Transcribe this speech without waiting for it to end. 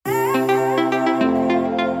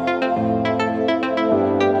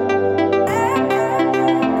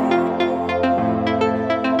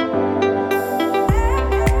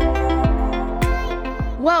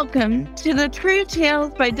Welcome to the True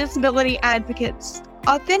Tales by Disability Advocates,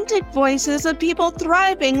 authentic voices of people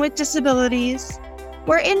thriving with disabilities,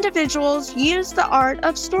 where individuals use the art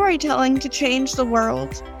of storytelling to change the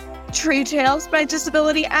world. True Tales by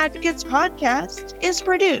Disability Advocates podcast is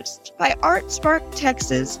produced by ArtSpark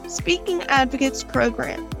Texas Speaking Advocates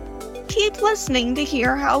program. Keep listening to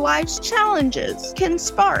hear how life's challenges can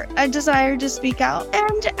spark a desire to speak out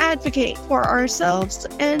and advocate for ourselves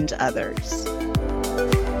and others.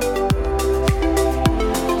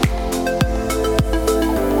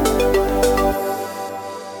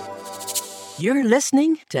 You're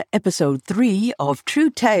listening to episode 3 of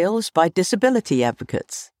True Tales by Disability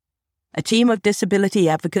Advocates. A team of disability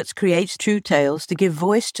advocates creates True Tales to give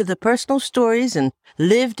voice to the personal stories and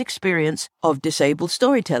lived experience of disabled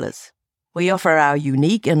storytellers. We offer our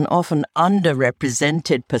unique and often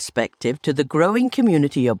underrepresented perspective to the growing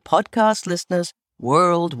community of podcast listeners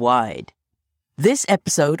worldwide. This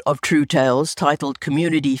episode of True Tales, titled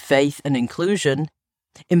Community, Faith and Inclusion,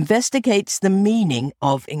 investigates the meaning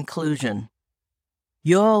of inclusion.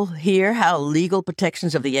 You'll hear how legal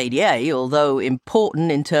protections of the ADA, although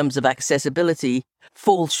important in terms of accessibility,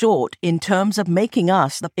 fall short in terms of making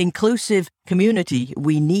us the inclusive community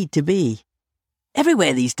we need to be.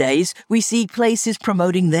 Everywhere these days, we see places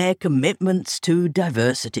promoting their commitments to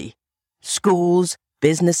diversity. Schools,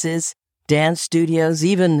 businesses, dance studios,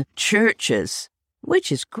 even churches,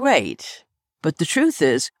 which is great. But the truth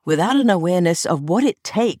is, without an awareness of what it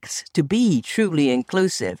takes to be truly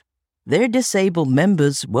inclusive, their disabled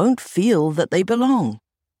members won't feel that they belong.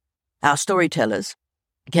 Our storytellers,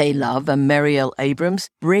 Kay Love and Marielle Abrams,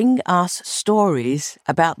 bring us stories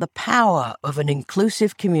about the power of an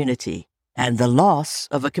inclusive community and the loss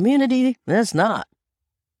of a community that's not.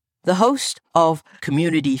 The host of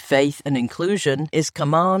Community, Faith and Inclusion is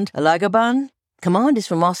Command Alagaban. Command is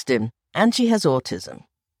from Austin, and she has autism.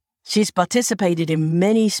 She's participated in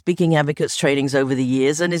many Speaking Advocates trainings over the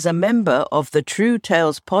years and is a member of the True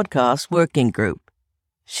Tales podcast working group.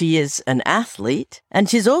 She is an athlete, and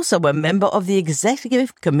she's also a member of the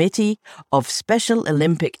Executive Committee of Special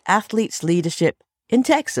Olympic Athletes Leadership in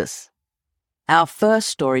Texas. Our first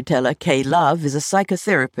storyteller, Kay Love, is a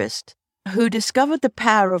psychotherapist who discovered the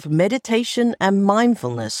power of meditation and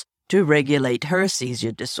mindfulness to regulate her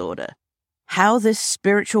seizure disorder. How this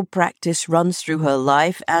spiritual practice runs through her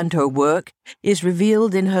life and her work is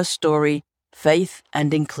revealed in her story, Faith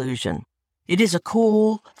and Inclusion. It is a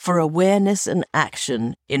call for awareness and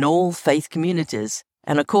action in all faith communities,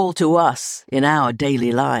 and a call to us in our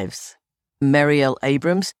daily lives. Marielle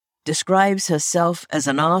Abrams describes herself as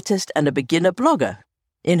an artist and a beginner blogger.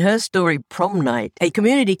 In her story, Prom Night, a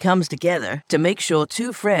community comes together to make sure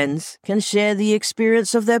two friends can share the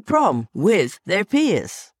experience of their prom with their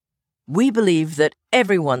peers. We believe that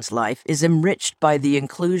everyone's life is enriched by the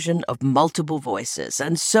inclusion of multiple voices,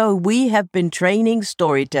 and so we have been training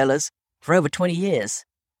storytellers for over 20 years.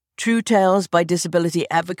 True Tales by Disability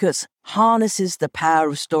Advocates harnesses the power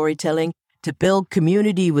of storytelling to build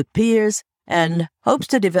community with peers and hopes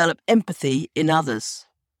to develop empathy in others.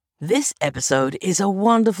 This episode is a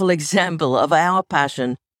wonderful example of our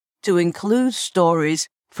passion to include stories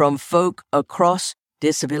from folk across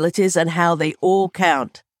disabilities and how they all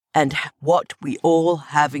count and what we all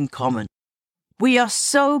have in common. We are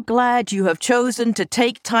so glad you have chosen to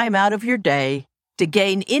take time out of your day to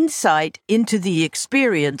gain insight into the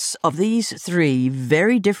experience of these 3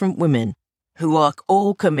 very different women who are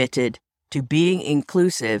all committed to being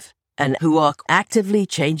inclusive and who are actively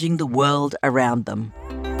changing the world around them.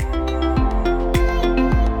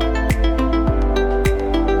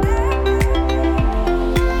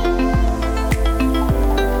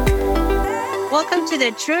 Welcome to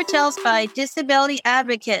the True Tales by Disability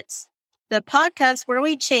Advocates, the podcast where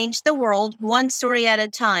we change the world one story at a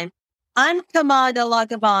time. I'm Command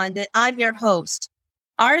Alagaban, and I'm your host.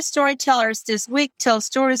 Our storytellers this week tell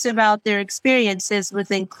stories about their experiences with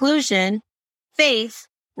inclusion, faith,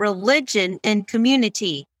 religion, and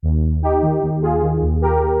community.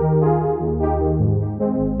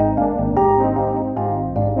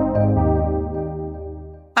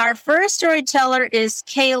 Our first storyteller is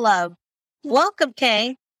Kay Love. Welcome,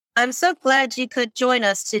 Kay. I'm so glad you could join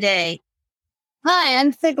us today. Hi,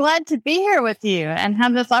 I'm so glad to be here with you and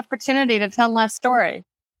have this opportunity to tell my story.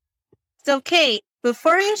 So, Kay,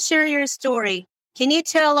 before you share your story, can you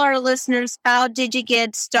tell our listeners how did you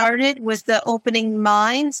get started with the Opening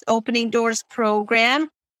Minds, Opening Doors program,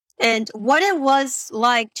 and what it was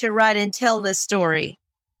like to write and tell this story?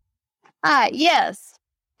 Yes.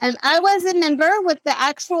 And I was a member with the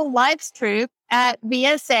actual Lives troupe at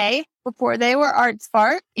VSA before they were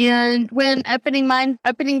ArtSpark. And when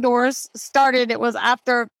Opening Doors started, it was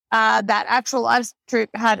after that actual life troop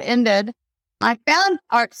had ended, I found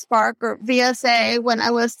ArtSpark or VSA when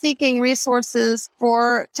I was seeking resources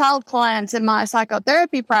for child clients in my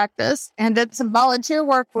psychotherapy practice and did some volunteer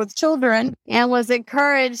work with children and was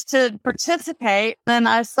encouraged to participate. Then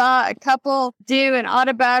I saw a couple do an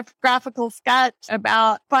autobiographical sketch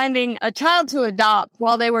about finding a child to adopt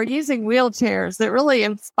while they were using wheelchairs that really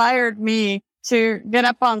inspired me to get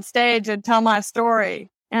up on stage and tell my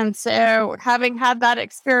story. And so having had that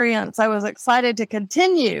experience, I was excited to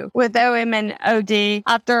continue with OM and OD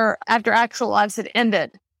after Actual Lives had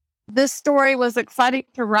ended. This story was exciting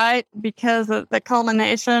to write because of the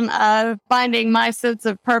culmination of finding my sense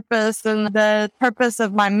of purpose and the purpose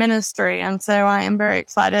of my ministry. And so I am very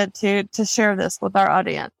excited to share this with our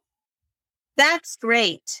audience. That's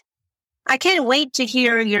great. I can't wait to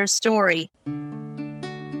hear your story.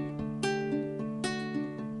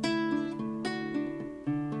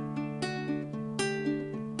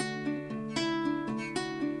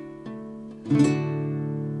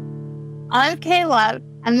 I'm Kayla,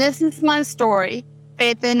 and this is my story,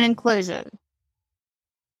 Faith and Inclusion.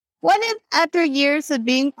 What if, after years of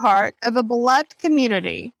being part of a beloved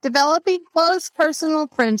community, developing close personal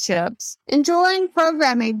friendships, enjoying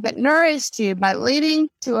programming that nourished you by leading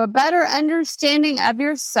to a better understanding of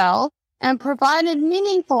yourself and provided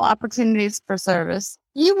meaningful opportunities for service,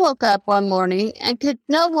 you woke up one morning and could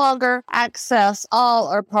no longer access all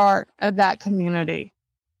or part of that community?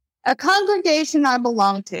 A congregation I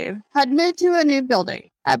belonged to had moved to a new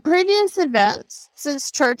building. At previous events,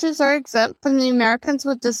 since churches are exempt from the Americans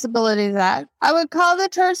with Disabilities Act, I would call the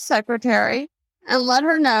church secretary and let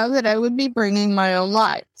her know that I would be bringing my own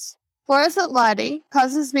lights. Fluorescent lighting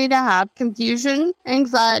causes me to have confusion,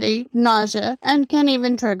 anxiety, nausea, and can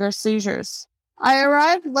even trigger seizures. I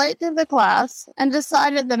arrived late to the class and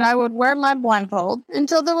decided that I would wear my blindfold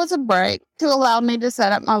until there was a break to allow me to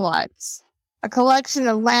set up my lights. A collection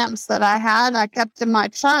of lamps that I kept in my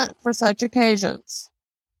trunk for such occasions.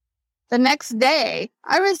 The next day,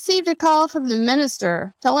 I received a call from the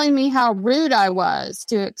minister telling me how rude I was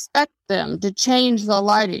to expect them to change the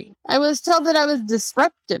lighting. I was told that I was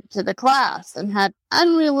disruptive to the class and had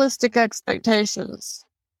unrealistic expectations.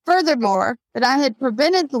 Furthermore, that I had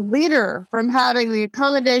prevented the leader from having the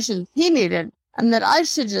accommodations he needed and that I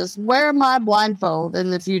should just wear my blindfold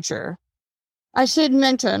in the future. I should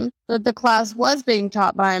mention that the class was being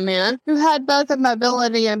taught by a man who had both a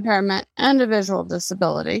mobility impairment and a visual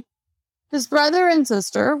disability. His brother and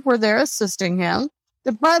sister were there assisting him.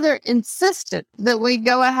 The brother insisted that we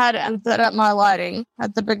go ahead and set up my lighting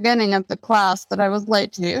at the beginning of the class that I was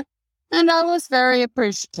late to, and I was very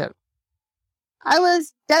appreciative. I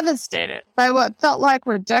was devastated by what felt like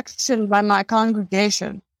rejection by my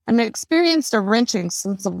congregation and experienced a wrenching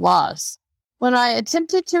sense of loss. When I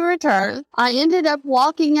attempted to return, I ended up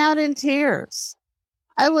walking out in tears.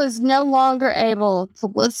 I was no longer able to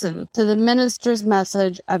listen to the minister's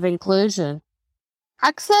message of inclusion.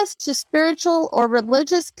 Access to spiritual or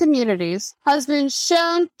religious communities has been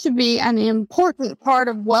shown to be an important part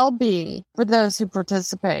of well-being for those who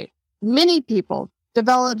participate. Many people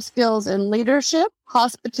develop skills in leadership,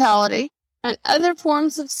 hospitality, and other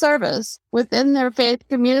forms of service within their faith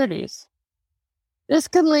communities. This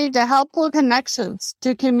can lead to helpful connections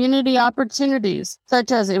to community opportunities such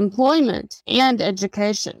as employment and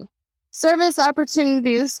education. Service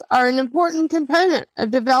opportunities are an important component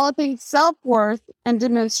of developing self-worth and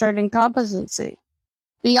demonstrating competency.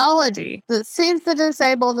 Theology that sees the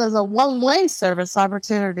disabled as a one-way service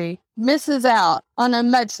opportunity misses out on a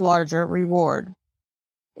much larger reward.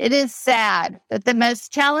 It is sad that the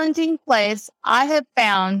most challenging place I have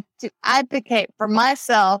found to advocate for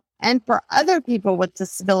myself and for other people with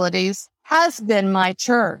disabilities has been my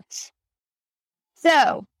church.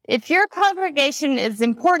 So, if your congregation is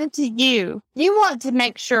important to you, you want to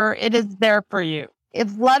make sure it is there for you.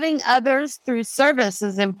 If loving others through service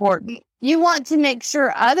is important, you want to make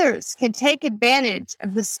sure others can take advantage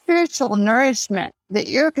of the spiritual nourishment that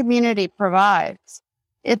your community provides.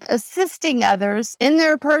 If assisting others in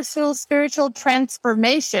their personal spiritual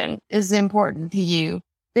transformation is important to you,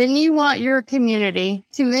 then you want your community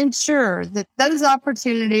to ensure that those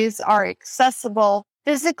opportunities are accessible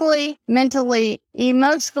physically, mentally,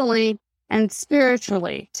 emotionally, and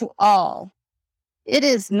spiritually to all. It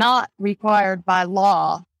is not required by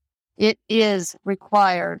law. It is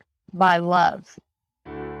required by love.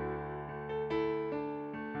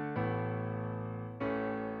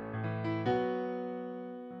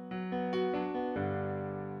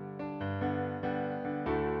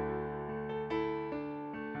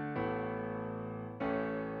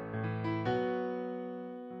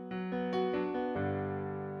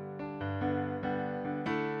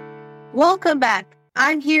 Welcome back.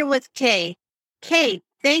 I'm here with Kay. Kay,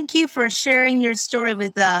 thank you for sharing your story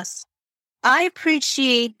with us. I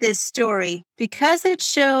appreciate this story because it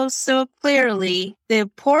shows so clearly the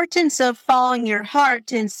importance of following your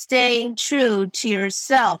heart and staying true to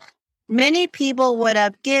yourself. Many people would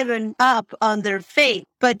have given up on their faith,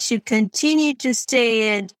 but you continue to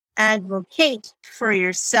stay and advocate for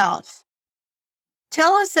yourself.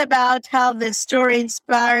 Tell us about how this story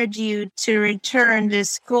inspired you to return to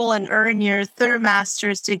school and earn your third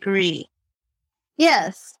master's degree.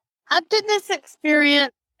 Yes, after this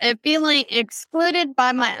experience of feeling excluded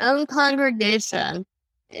by my own congregation,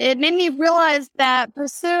 it made me realize that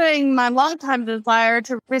pursuing my longtime desire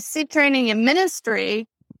to receive training in ministry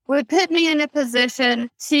would put me in a position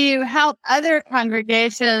to help other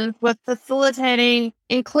congregations with facilitating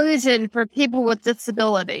inclusion for people with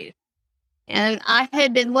disabilities. And I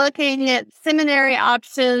had been looking at seminary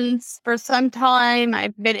options for some time.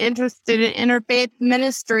 I've been interested in interfaith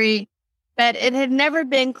ministry, but it had never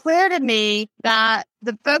been clear to me that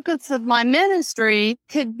the focus of my ministry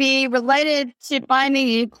could be related to finding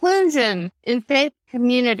inclusion in faith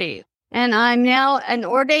communities. And I'm now an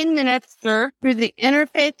ordained minister through the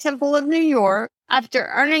Interfaith Temple of New York after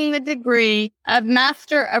earning the degree of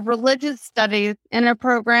Master of Religious Studies in a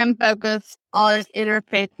program focused on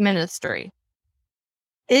interfaith ministry.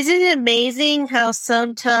 Isn't it amazing how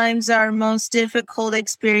sometimes our most difficult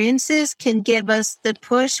experiences can give us the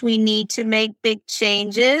push we need to make big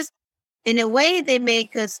changes? In a way, they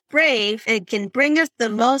make us brave and can bring us the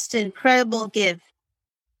most incredible gift.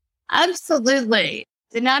 Absolutely.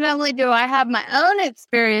 So not only do I have my own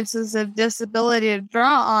experiences of disability to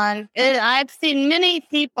draw on, I've seen many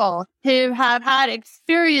people who have had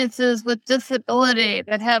experiences with disability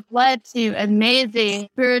that have led to amazing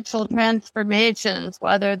spiritual transformations,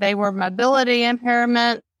 whether they were mobility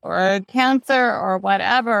impairment or cancer or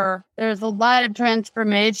whatever. There's a lot of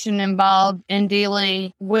transformation involved in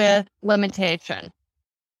dealing with limitation.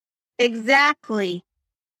 Exactly.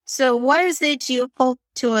 So what is it you hope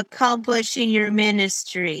to accomplish in your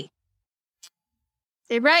ministry?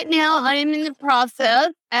 See, right now, I'm in the process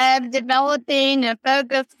of developing a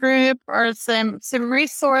focus group or some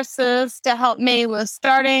resources to help me with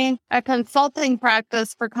starting a consulting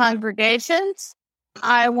practice for congregations.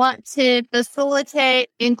 I want to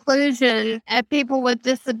facilitate inclusion of people with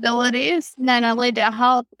disabilities, not only to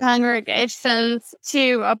help congregations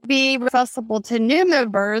to be accessible to new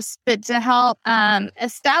members, but to help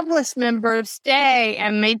established members stay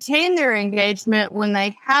and maintain their engagement when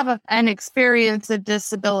they have an experience of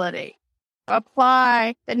disability.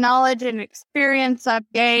 Apply the knowledge and experience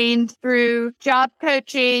I've gained through job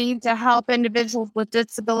coaching to help individuals with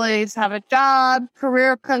disabilities have a job,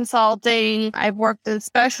 career consulting. I've worked in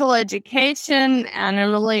special education and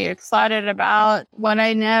I'm really excited about what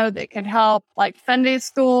I know that could help like Sunday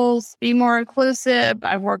schools be more inclusive.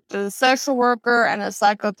 I've worked as a social worker and a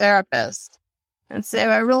psychotherapist. And so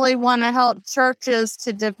I really want to help churches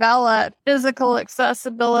to develop physical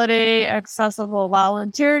accessibility, accessible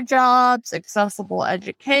volunteer jobs, accessible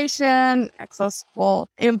education, accessible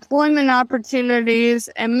employment opportunities,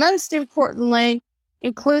 and most importantly,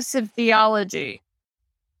 inclusive theology.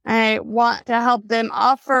 I want to help them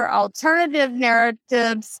offer alternative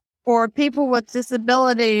narratives for people with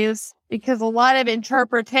disabilities because a lot of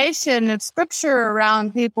interpretation of scripture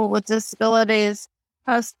around people with disabilities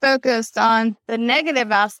has focused on the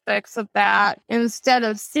negative aspects of that instead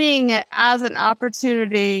of seeing it as an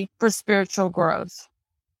opportunity for spiritual growth.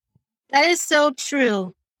 That is so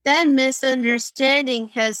true. That misunderstanding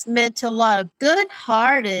has meant a lot of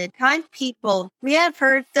good-hearted, kind people. We have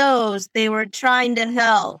heard those they were trying to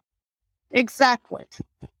help. Exactly.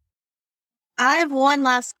 I have one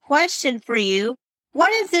last question for you.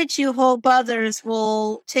 What is it you hope others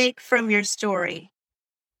will take from your story?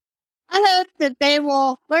 I hope that they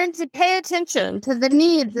will learn to pay attention to the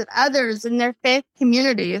needs of others in their faith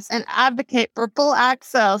communities and advocate for full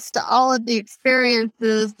access to all of the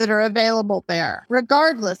experiences that are available there,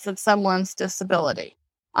 regardless of someone's disability.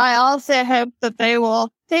 I also hope that they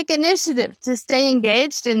will take initiative to stay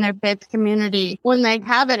engaged in their faith community when they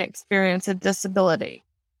have an experience of disability.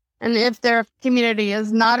 And if their community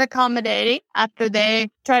is not accommodating after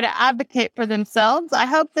they try to advocate for themselves, I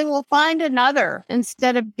hope they will find another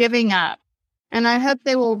instead of giving up. And I hope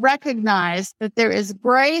they will recognize that there is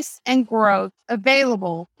grace and growth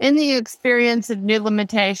available in the experience of new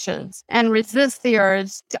limitations and resist the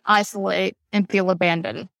urge to isolate and feel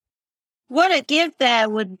abandoned. What a gift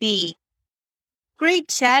that would be. Great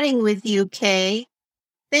chatting with you, Kay.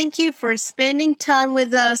 Thank you for spending time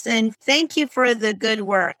with us and thank you for the good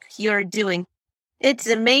work you're doing. It's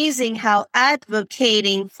amazing how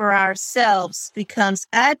advocating for ourselves becomes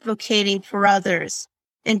advocating for others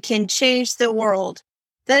and can change the world.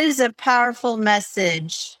 That is a powerful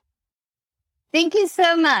message. Thank you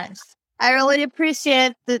so much. I really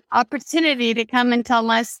appreciate the opportunity to come and tell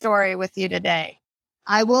my story with you today.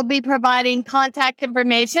 I will be providing contact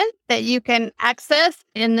information that you can access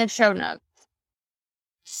in the show notes.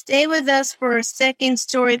 Stay with us for a second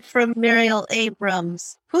story from Muriel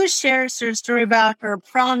Abrams, who shares her story about her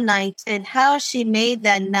prom night and how she made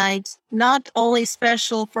that night not only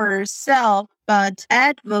special for herself, but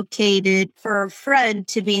advocated for a friend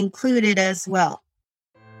to be included as well.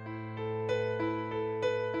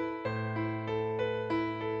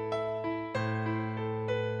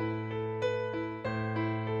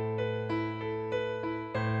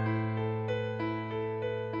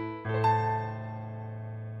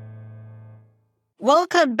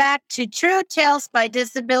 Welcome back to True Tales by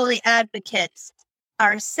Disability Advocates.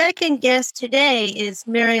 Our second guest today is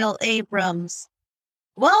Muriel Abrams.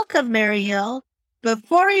 Welcome, Muriel.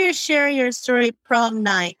 Before you share your story prom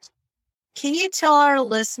night, can you tell our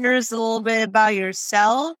listeners a little bit about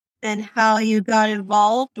yourself and how you got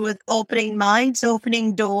involved with Opening Minds,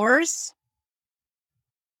 Opening Doors?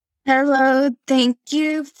 Hello, thank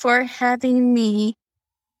you for having me.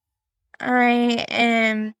 I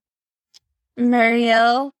am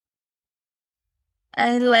Muriel.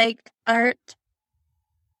 I like art,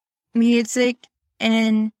 music,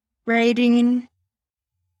 and writing.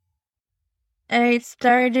 I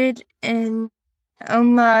started in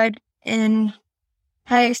OMOD in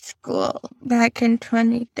high school back in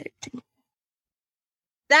 2013.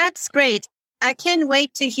 That's great. I can't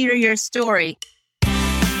wait to hear your story.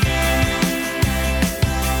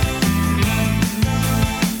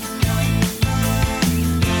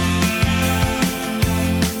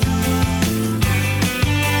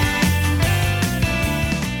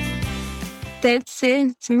 This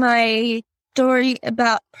is my story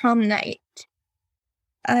about prom night.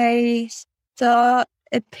 I saw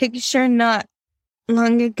a picture not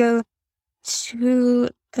long ago. Two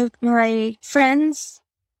of my friends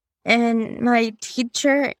and my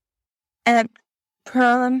teacher at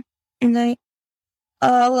prom night.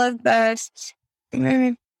 All of us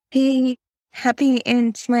were happy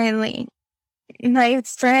and smiling. My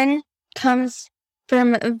friend comes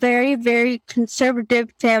from a very, very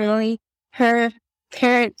conservative family. Her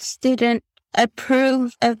parents didn't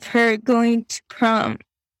approve of her going to prom.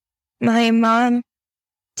 My mom,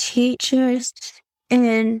 teachers,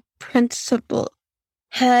 and principal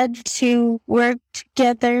had to work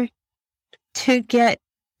together to get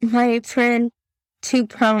my friend to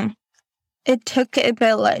prom. It took a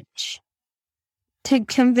village to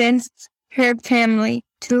convince her family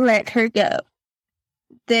to let her go.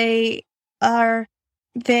 They are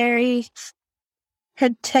very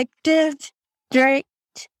protective, strict,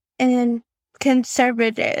 and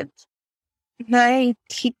conservative. My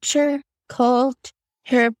teacher called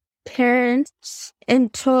her parents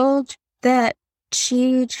and told that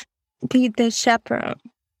she'd be the chaperone.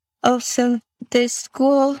 Also, the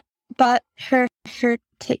school bought her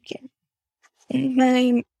ticket.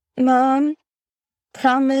 My mom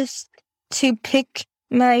promised to pick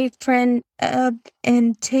my friend up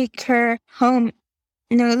and take her home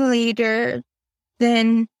no later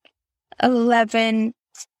than 11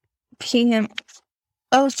 p.m.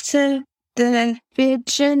 Also, the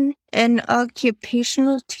vision and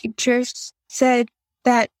occupational teachers said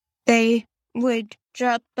that they would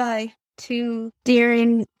drop by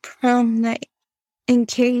during prom night in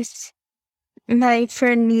case my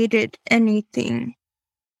friend needed anything.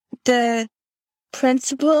 The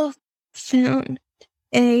principal found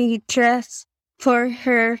a dress for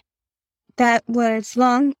her that was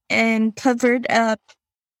long and covered up.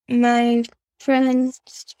 My friend's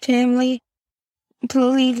family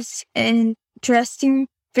believes in dressing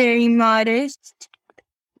very modest.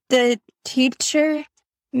 The teacher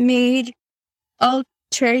made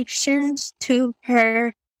alterations to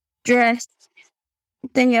her dress.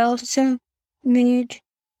 They also made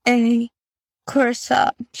a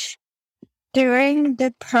corsage. During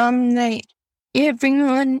the prom night,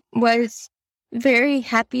 everyone was very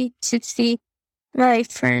happy to see my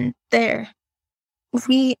friend there.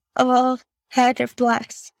 We all had a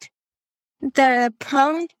blast. The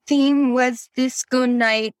prom theme was disco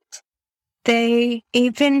night. They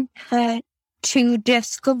even had 2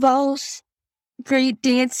 disco balls, great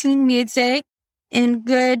dancing music, and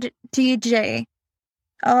good DJ.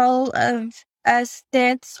 All of us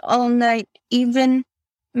danced all night, even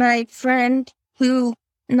my friend who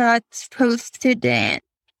not supposed to dance.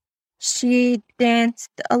 She danced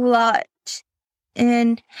a lot.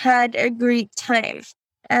 and had a great time.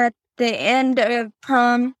 At the end of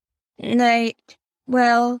prom night,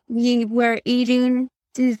 while we were eating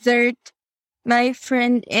dessert, my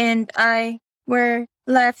friend and I were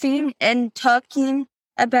laughing and talking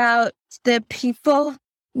about the people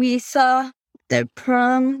we saw, the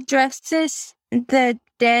prom dresses, the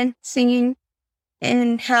dancing,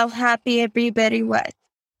 and how happy everybody was.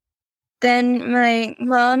 Then my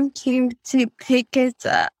mom came to pick us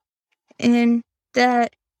up, and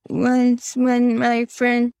that was when my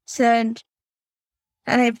friend said,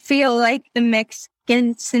 "I feel like the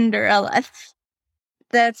Mexican Cinderella."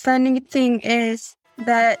 The funny thing is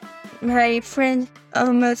that my friend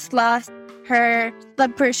almost lost her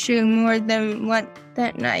slipper shoe more than once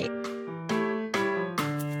that night.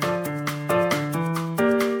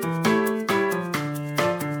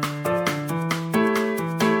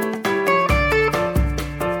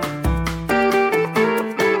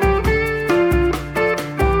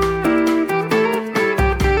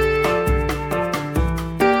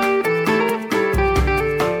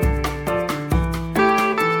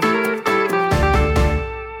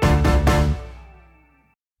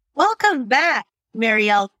 Welcome back,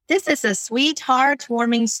 Marielle. This is a sweet,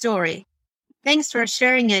 heartwarming story. Thanks for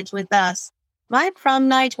sharing it with us. My prom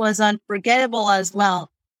night was unforgettable as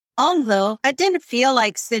well. Although I didn't feel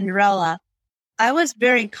like Cinderella, I was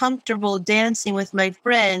very comfortable dancing with my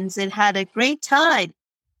friends and had a great time.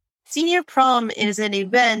 Senior prom is an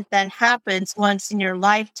event that happens once in your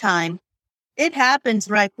lifetime. It happens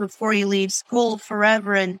right before you leave school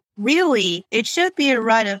forever, and really, it should be a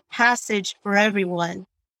rite of passage for everyone.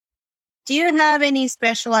 Do you have any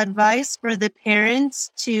special advice for the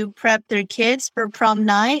parents to prep their kids for prom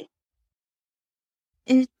night?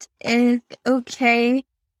 It is okay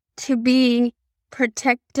to be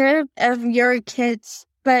protective of your kids,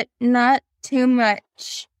 but not too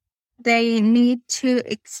much. They need to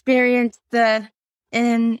experience the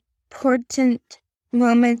important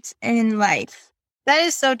moments in life. That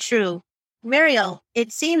is so true. Marielle,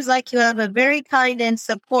 it seems like you have a very kind and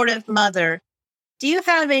supportive mother. Do you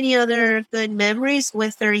have any other good memories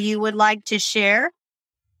with her you would like to share?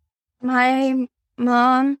 My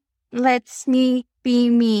mom lets me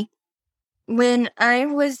be me. When I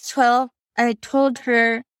was 12, I told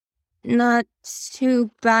her not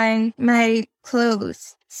to buy my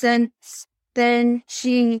clothes. Since then,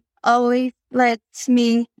 she always lets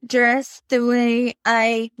me dress the way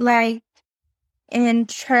I like and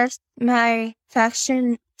trust my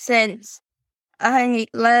fashion sense. I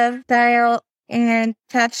love style and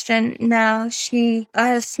fashion. Now she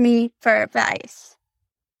asks me for advice.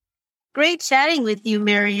 Great chatting with you,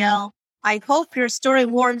 Marielle. I hope your story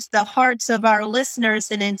warms the hearts of our listeners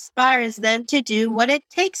and inspires them to do what it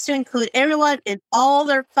takes to include everyone in all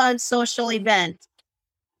their fun social events.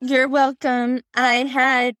 You're welcome. I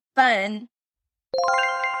had fun.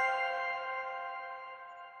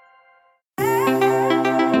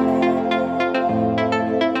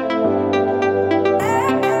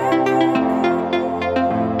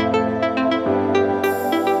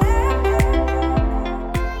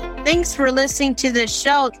 Thanks for listening to the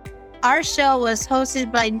show. Our show was hosted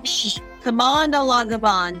by me, Kamanda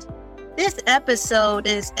Lagabond. This episode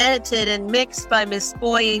is edited and mixed by Miss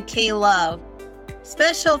Boy and K Love.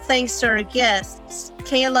 Special thanks to our guests,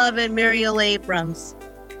 K Love and Marielle Abrams.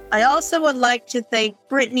 I also would like to thank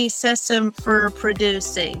Brittany Sessom for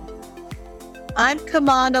producing. I'm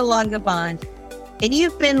Kamanda Lagabond, and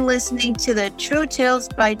you've been listening to the True Tales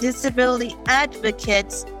by Disability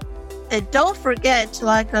Advocates. And don't forget to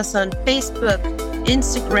like us on Facebook,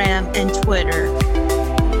 Instagram, and Twitter.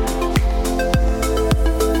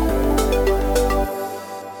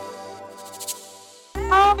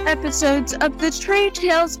 All episodes of the True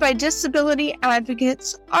Tales by Disability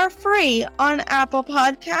Advocates are free on Apple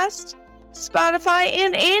Podcasts, Spotify,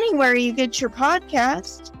 and anywhere you get your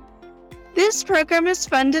podcast. This program is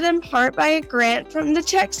funded in part by a grant from the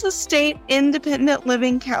Texas State Independent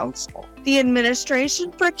Living Council, the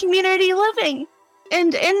Administration for Community Living,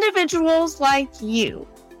 and individuals like you.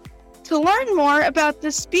 To learn more about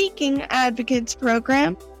the Speaking Advocates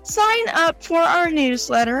program, sign up for our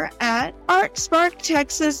newsletter at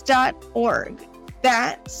artsparktexas.org.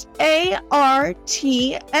 That's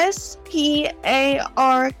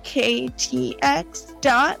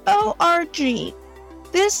artsparktx.org.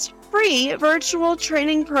 This free virtual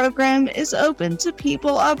training program is open to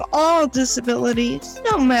people of all disabilities,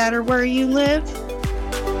 no matter where you live.